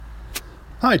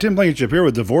Hi, Tim Blankenship here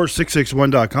with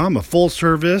Divorce661.com, a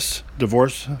full-service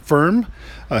divorce firm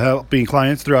helping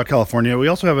clients throughout California. We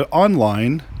also have an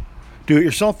online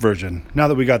do-it-yourself version. Now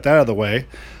that we got that out of the way,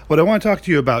 what I want to talk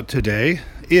to you about today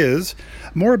is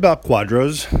more about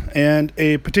Quadros and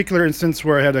a particular instance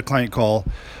where I had a client call,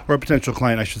 or a potential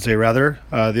client, I should say rather,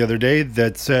 the other day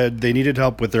that said they needed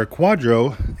help with their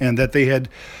Quadro and that they had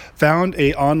found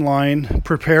a online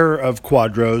preparer of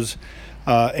Quadros.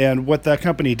 And what that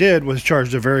company did was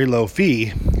charged a very low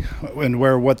fee, and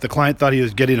where what the client thought he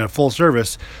was getting a full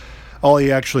service, all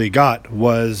he actually got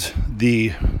was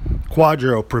the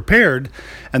Quadro prepared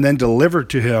and then delivered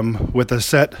to him with a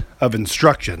set of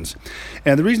instructions.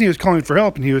 And the reason he was calling for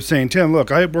help, and he was saying, Tim, look,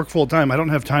 I work full time. I don't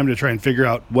have time to try and figure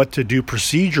out what to do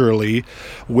procedurally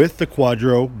with the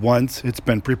Quadro once it's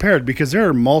been prepared, because there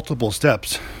are multiple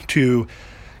steps to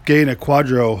getting a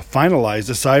Quadro finalized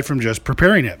aside from just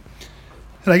preparing it.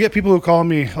 And I get people who call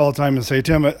me all the time and say,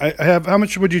 Tim, I have, how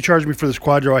much would you charge me for this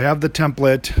Quadro? I have the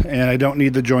template and I don't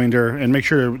need the joinder. And make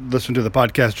sure to listen to the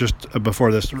podcast just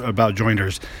before this about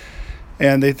joinders.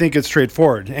 And they think it's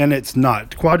straightforward, and it's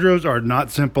not. Quadros are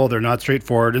not simple. They're not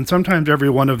straightforward. And sometimes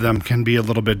every one of them can be a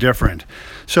little bit different.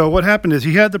 So what happened is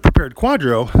he had the prepared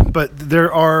Quadro, but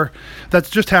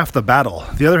that's just half the battle.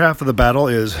 The other half of the battle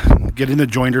is getting the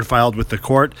joinder filed with the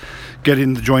court,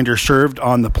 getting the joinder served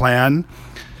on the plan,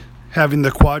 having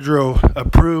the Quadro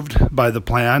approved by the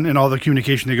plan and all the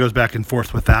communication that goes back and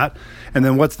forth with that. And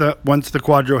then once the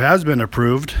Quadro has been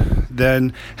approved,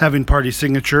 then having party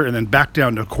signature and then back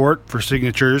down to court for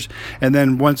signatures. And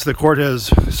then once the court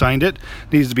has signed it,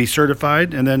 it needs to be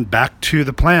certified and then back to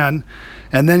the plan.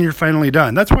 And then you're finally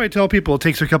done. That's why I tell people it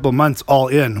takes a couple of months all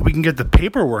in. We can get the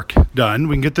paperwork done.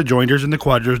 We can get the joinders and the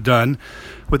Quadros done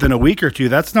within a week or two.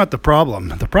 That's not the problem.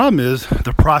 The problem is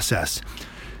the process.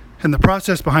 And the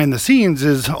process behind the scenes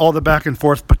is all the back and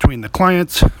forth between the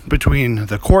clients, between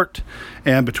the court,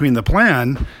 and between the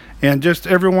plan. And just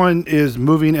everyone is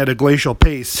moving at a glacial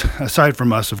pace, aside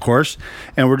from us, of course.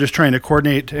 And we're just trying to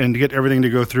coordinate and get everything to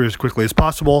go through as quickly as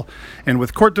possible. And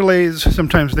with court delays,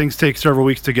 sometimes things take several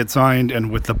weeks to get signed. And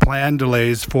with the plan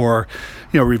delays for,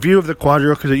 review of the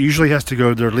Quadro, because it usually has to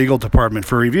go to their legal department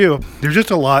for review, there's just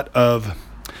a lot of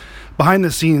behind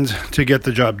the scenes to get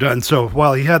the job done. So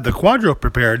while he had the Quadro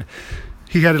prepared,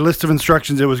 he had a list of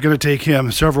instructions. It was going to take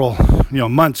him several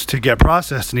months to get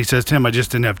processed. And he says, Tim, I just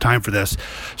didn't have time for this.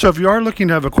 So if you are looking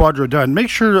to have a Quadro done, make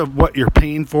sure of what you're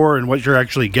paying for and what you're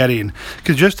actually getting.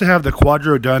 Because just to have the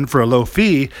Quadro done for a low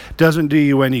fee doesn't do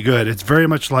you any good. It's very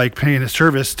much like paying a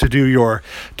service to do your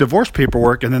divorce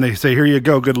paperwork. And then they say, here you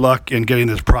go, good luck in getting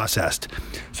this processed.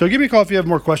 So give me a call if you have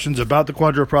more questions about the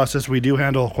Quadro process. We do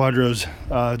handle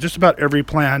Quadros, just about every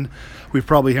plan we've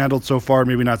probably handled so far,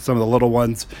 maybe not some of the little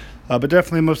ones. But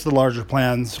definitely most of the larger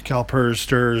plans, CalPERS,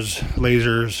 STRS,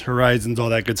 lasers, Horizons, all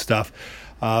that good stuff.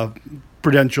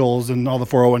 Prudentials and all the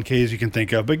 401ks you can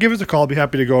think of. But give us a call. I'll be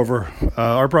happy to go over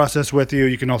our process with you.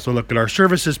 You can also look at our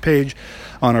services page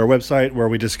on our website where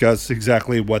we discuss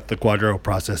exactly what the Quadro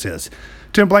process is.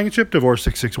 Tim Blankenship,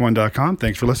 Divorce661.com.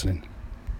 Thanks for listening.